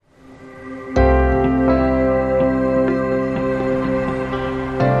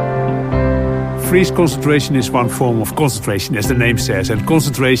freeze concentration is one form of concentration, as the name says. And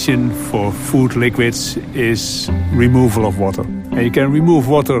concentration for food liquids is removal of water. And you can remove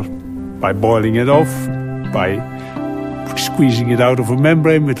water by boiling it off, by squeezing it out of a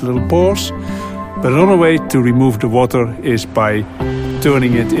membrane with little pores. But another way to remove the water is by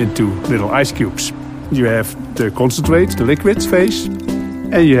turning it into little ice cubes. You have the concentrate, the liquid phase,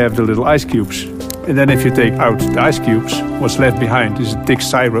 and you have the little ice cubes. And then if you take out the ice cubes, what's left behind is a thick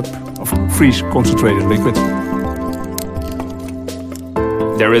syrup of freeze concentrated liquid.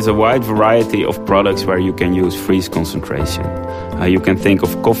 There is a wide variety of products where you can use freeze concentration. You can think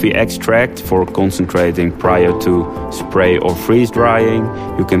of coffee extract for concentrating prior to spray or freeze drying.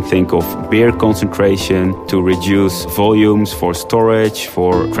 You can think of beer concentration to reduce volumes for storage,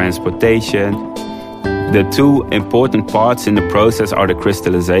 for transportation. The two important parts in the process are the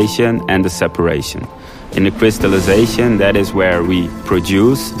crystallization and the separation. In the crystallization, that is where we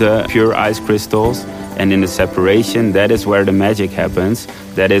produce the pure ice crystals. And in the separation, that is where the magic happens.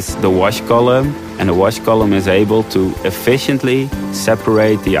 That is the wash column. And the wash column is able to efficiently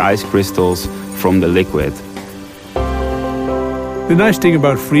separate the ice crystals from the liquid. The nice thing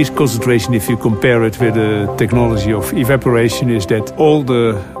about freeze concentration, if you compare it with the technology of evaporation, is that all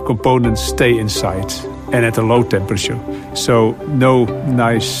the components stay inside and at a low temperature. So no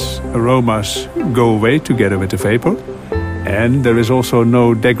nice aromas go away together with the vapor. And there is also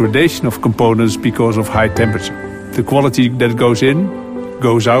no degradation of components because of high temperature. The quality that goes in,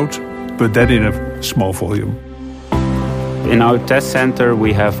 goes out, but then in a small volume. In our test center,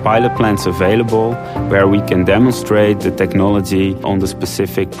 we have pilot plants available where we can demonstrate the technology on the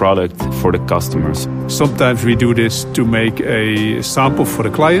specific product for the customers. Sometimes we do this to make a sample for the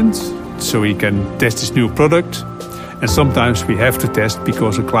client, so he can test his new product. And sometimes we have to test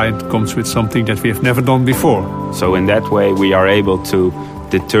because a client comes with something that we have never done before. So in that way, we are able to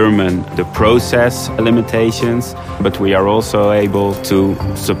determine the process limitations, but we are also able to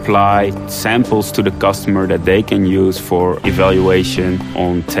supply samples to the customer that they can use for evaluation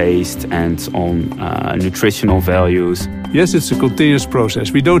on taste and on nutritional values. Yes, it's a continuous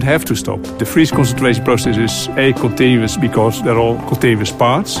process. We don't have to stop. The freeze concentration process is continuous because they're all continuous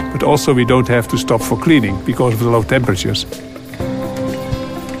parts, but also we don't have to stop for cleaning because of the low temperatures.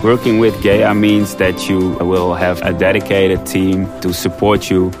 Working with GEA means that you will have a dedicated team to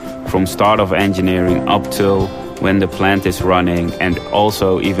support you from start of engineering up till when the plant is running, and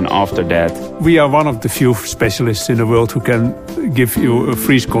also even after that. We are one of the few specialists in the world who can give you a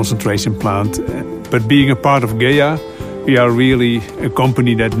freeze concentration plant. But being a part of GEA, we are really a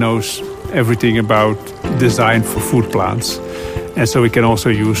company that knows everything about design for food plants. And so we can also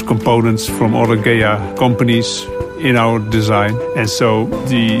use components from other GEA companies in our design. And so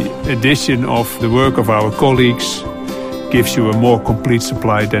the addition of the work of our colleagues gives you a more complete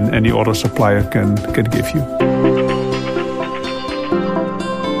supply than any other supplier can give you.